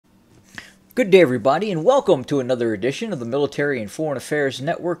Good day, everybody, and welcome to another edition of the Military and Foreign Affairs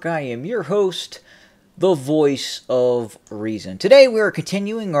Network. I am your host, the voice of reason. Today, we are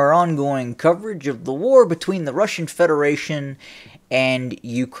continuing our ongoing coverage of the war between the Russian Federation and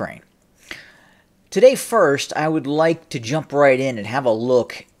Ukraine. Today, first, I would like to jump right in and have a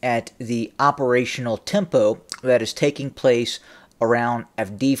look at the operational tempo that is taking place around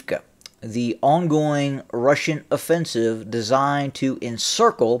Avdiivka, the ongoing Russian offensive designed to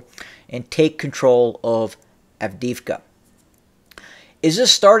encircle and take control of Avdiivka. Is this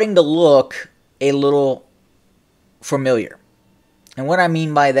starting to look a little familiar? And what I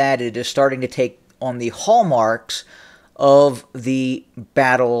mean by that, it is starting to take on the hallmarks of the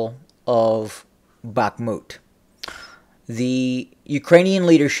Battle of Bakhmut. The Ukrainian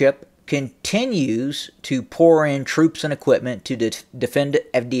leadership continues to pour in troops and equipment to defend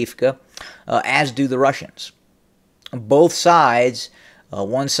Avdiivka, as do the Russians. Both sides,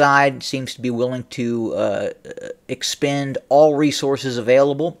 one side seems to be willing to expend all resources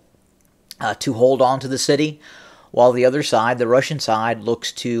available to hold on to the city, while the other side, the Russian side,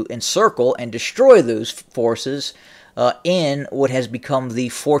 looks to encircle and destroy those forces in what has become the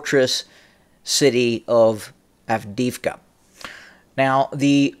fortress city of Avdiivka. Now,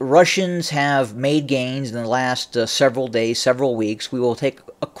 the Russians have made gains in the last several days, several weeks. We will take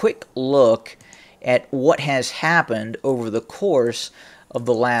a quick look at what has happened over the course of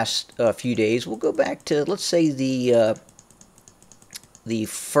the last few days. We'll go back to, let's say, the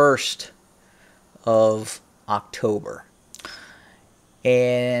 1st of October.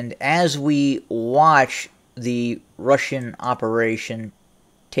 And as we watch the Russian operation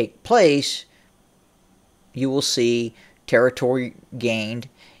take place, you will see territory gained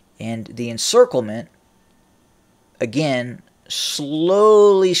and the encirclement, again,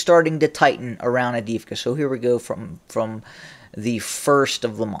 slowly starting to tighten around Avdiivka. So here we go from the 1st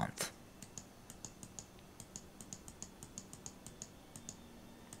of the month.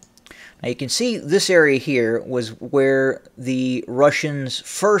 Now you can see this area here was where the Russians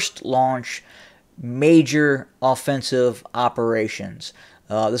first launched major offensive operations.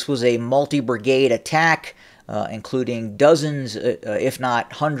 This was a multi-brigade attack, including dozens, if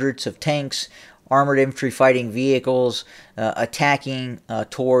not hundreds, of tanks, armored infantry fighting vehicles attacking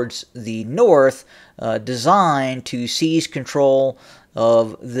towards the north, designed to seize control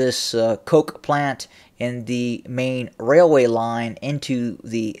of this coke plant and the main railway line into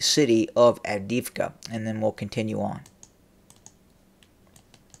the city of Avdiivka. And then we'll continue on.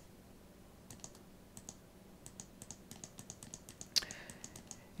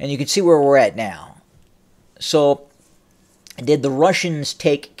 And you can see where we're at now. So, did the Russians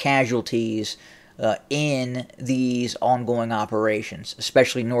take casualties in these ongoing operations,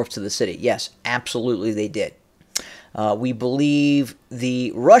 especially north to the city? Yes, absolutely they did. We believe,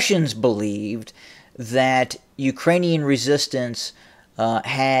 the Russians believed, that Ukrainian resistance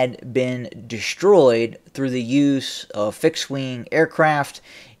had been destroyed through the use of fixed-wing aircraft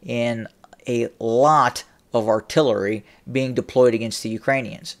and a lot of artillery being deployed against the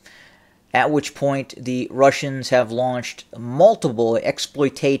Ukrainians. At which point the Russians have launched multiple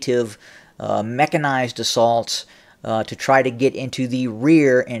exploitative mechanized assaults to try to get into the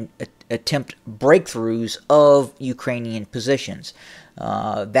rear and attempt breakthroughs of Ukrainian positions.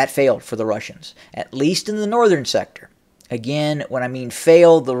 That failed for the Russians, at least in the northern sector. Again, when I mean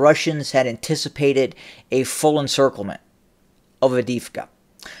failed, the Russians had anticipated a full encirclement of Avdiivka.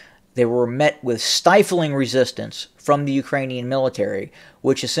 They were met with stifling resistance from the Ukrainian military,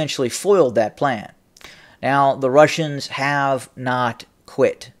 which essentially foiled that plan. Now, the Russians have not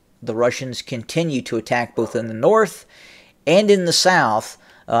quit. The Russians continue to attack both in the north and in the south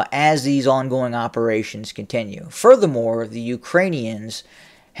as these ongoing operations continue. Furthermore, the Ukrainians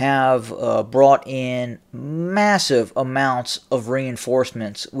have brought in massive amounts of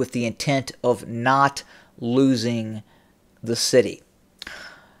reinforcements with the intent of not losing the city.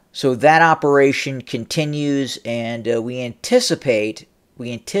 So that operation continues, and we anticipate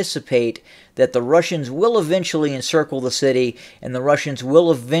that the Russians will eventually encircle the city, and the Russians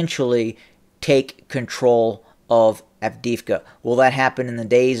will eventually take control of Avdiivka. Will that happen in the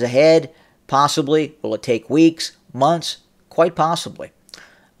days ahead? Possibly. Will it take weeks, months? Quite possibly.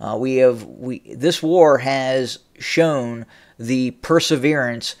 This war has shown the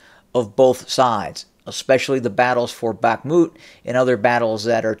perseverance of both sides, especially the battles for Bakhmut and other battles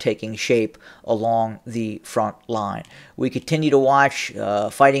that are taking shape along the front line. We continue to watch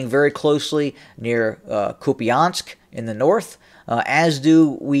fighting very closely near Kupiansk in the north, as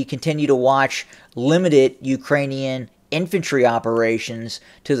do we continue to watch limited Ukrainian infantry operations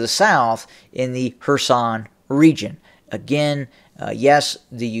to the south in the Kherson region. Again, Yes,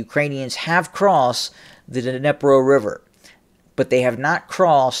 the Ukrainians have crossed the Dnipro River, but they have not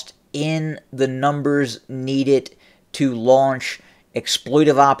crossed in the numbers needed to launch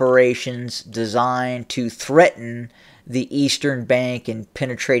exploitive operations designed to threaten the eastern bank and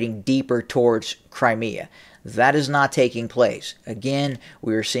penetrating deeper towards Crimea. That is not taking place. Again,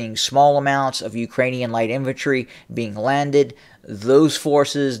 we are seeing small amounts of Ukrainian light infantry being landed. Those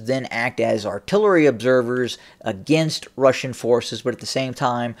forces then act as artillery observers against Russian forces, but at the same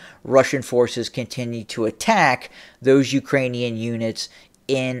time, Russian forces continue to attack those Ukrainian units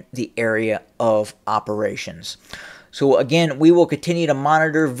in the area of operations. So again, we will continue to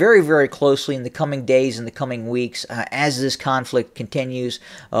monitor very, very closely in the coming days and the coming weeks as this conflict continues.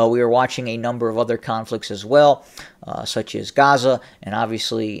 We are watching a number of other conflicts as well, such as Gaza, and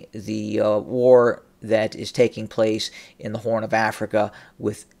obviously the war that is taking place in the Horn of Africa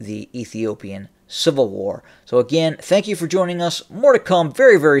with the Ethiopian Civil War. So again, thank you for joining us. More to come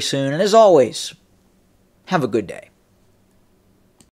very, very soon. And as always, have a good day.